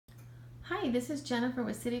Hi, this is Jennifer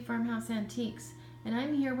with City Farmhouse Antiques, and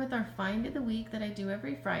I'm here with our find of the week that I do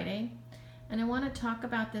every Friday. And I want to talk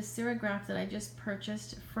about this serigraph that I just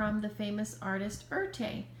purchased from the famous artist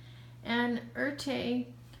Erte. And Erte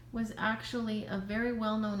was actually a very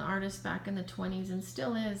well-known artist back in the 20s and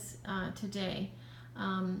still is today.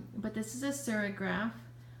 But this is a serigraph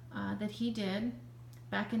that he did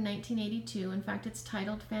back in 1982. In fact, it's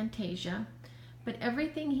titled Fantasia. But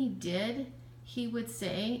everything he did, he would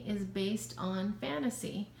say, is based on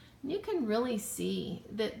fantasy. And you can really see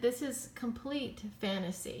that this is complete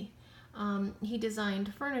fantasy. He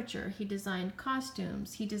designed furniture, he designed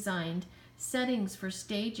costumes, he designed settings for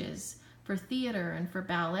stages, for theater and for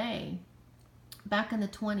ballet back in the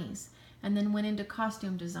 20s, and then went into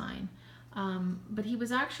costume design. But he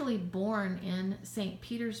was actually born in St.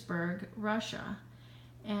 Petersburg, Russia.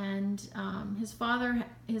 And his father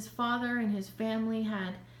and his family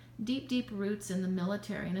had deep roots in the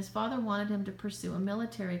military, and his father wanted him to pursue a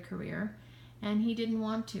military career, and he didn't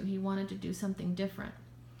want to. He wanted to do something different.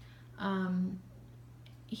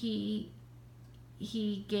 He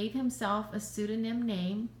gave himself a pseudonym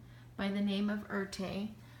name by the name of Erte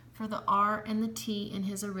for the R and the T in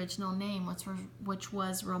his original name, which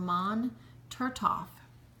was Roman Turtov.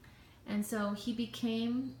 And so he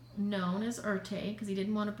became known as Erte because he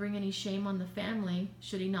didn't want to bring any shame on the family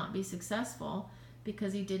should he not be successful,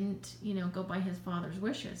 because he didn't, go by his father's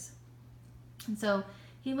wishes. And so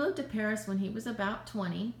he moved to Paris when he was about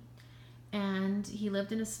 20, and he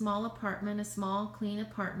lived in a small apartment, a small, clean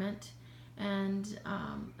apartment. And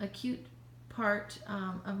a cute part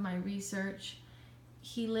of my research,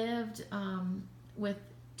 he lived with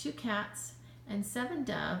 2 cats and 7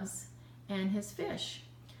 doves and his fish.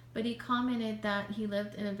 But he commented that he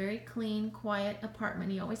lived in a very clean, quiet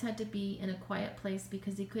apartment. He always had to be in a quiet place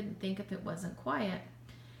because he couldn't think if it wasn't quiet.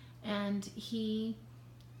 And he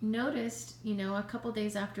noticed, a couple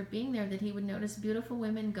days after being there, that he would notice beautiful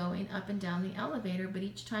women going up and down the elevator, but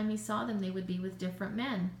each time he saw them, they would be with different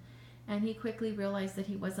men. And he quickly realized that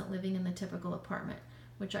he wasn't living in the typical apartment,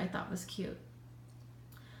 which I thought was cute.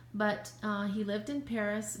 But he lived in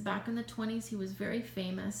Paris. Back in the 20s, he was very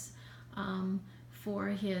famous for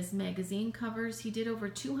his magazine covers. He did over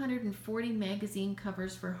 240 magazine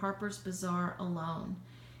covers for Harper's Bazaar alone.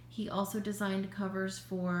 He also designed covers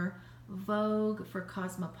for Vogue, for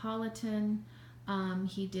Cosmopolitan.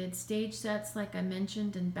 He did stage sets, like I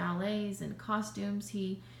mentioned, and ballets and costumes.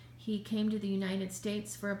 He came to the United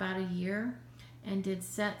States for about a year and did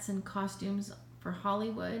sets and costumes for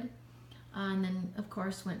Hollywood, and then, of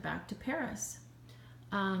course, went back to Paris.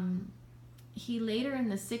 He later, in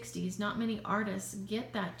the 60s, not many artists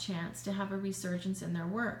get that chance to have a resurgence in their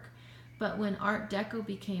work. But when Art Deco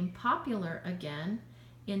became popular again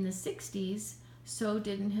in the 60s, so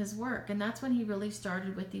did in his work. And that's when he really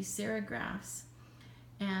started with these serigraphs.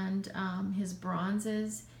 And his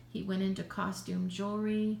bronzes, he went into costume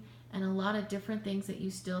jewelry and a lot of different things that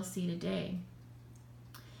you still see today.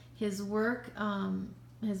 His work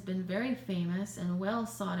has been very famous and well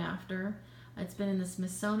sought after. It's been in the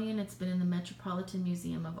Smithsonian, it's been in the Metropolitan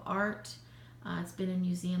Museum of Art, it's been in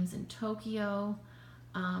museums in Tokyo.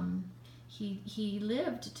 He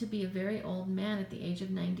lived to be a very old man at the age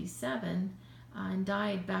of 97 and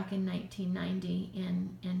died back in 1990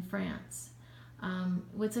 in France.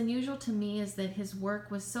 What's unusual to me is that his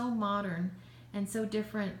work was so modern and so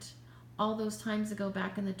different all those times ago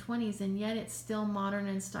back in the 20s, and yet it's still modern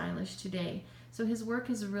and stylish today. So his work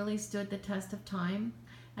has really stood the test of time.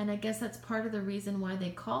 And I guess that's part of the reason why they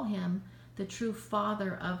call him the true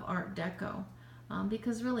father of Art Deco.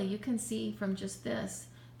 Because really, you can see from just this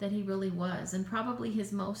that he really was. And probably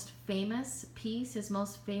his most famous piece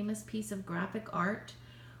of graphic art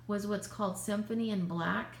was what's called Symphony in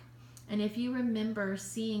Black. And if you remember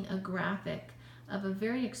seeing a graphic of a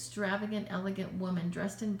very extravagant, elegant woman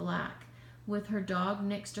dressed in black with her dog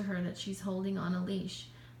next to her that she's holding on a leash,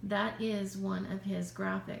 that is one of his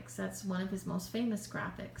graphics. That's one of his most famous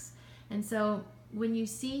graphics. And so when you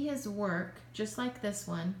see his work, just like this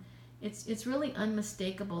one, it's really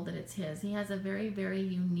unmistakable that it's his. He has a very, very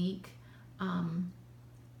unique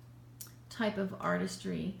type of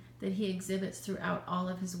artistry that he exhibits throughout all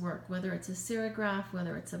of his work, whether it's a serigraph,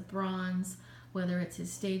 whether it's a bronze, whether it's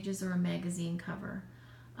his stages or a magazine cover.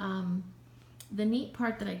 The neat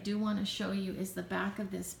part that I do want to show you is the back of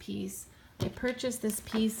this piece. I purchased this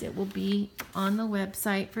piece. It will be on the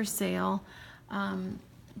website for sale.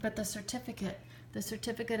 But the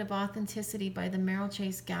certificate of authenticity by the Merrill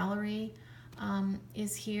Chase Gallery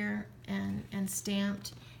is here and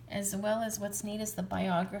stamped, as well as what's neat is the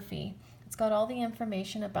biography. It's got all the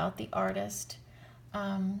information about the artist,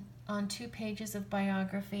 on 2 pages of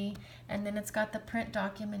biography, and then it's got the print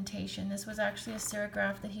documentation. This was actually a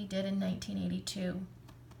serigraph that he did in 1982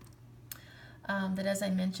 that, as I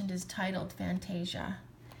mentioned, is titled Fantasia.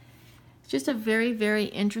 It's just a very, very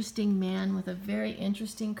interesting man with a very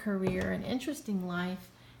interesting career, an interesting life,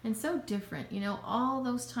 and so different, you know, all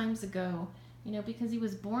those times ago, you know, because he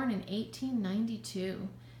was born in 1892,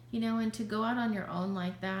 you know, and to go out on your own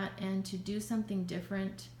like that and to do something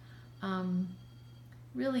different,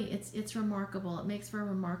 really, it's remarkable. It makes for a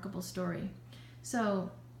remarkable story.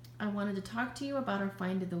 So I wanted to talk to you about our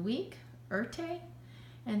find of the week, Erte,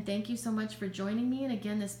 and thank you so much for joining me. And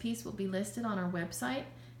again, this piece will be listed on our website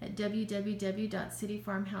at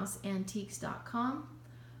www.cityfarmhouseantiques.com,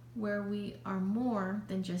 where we are more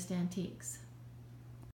than just antiques.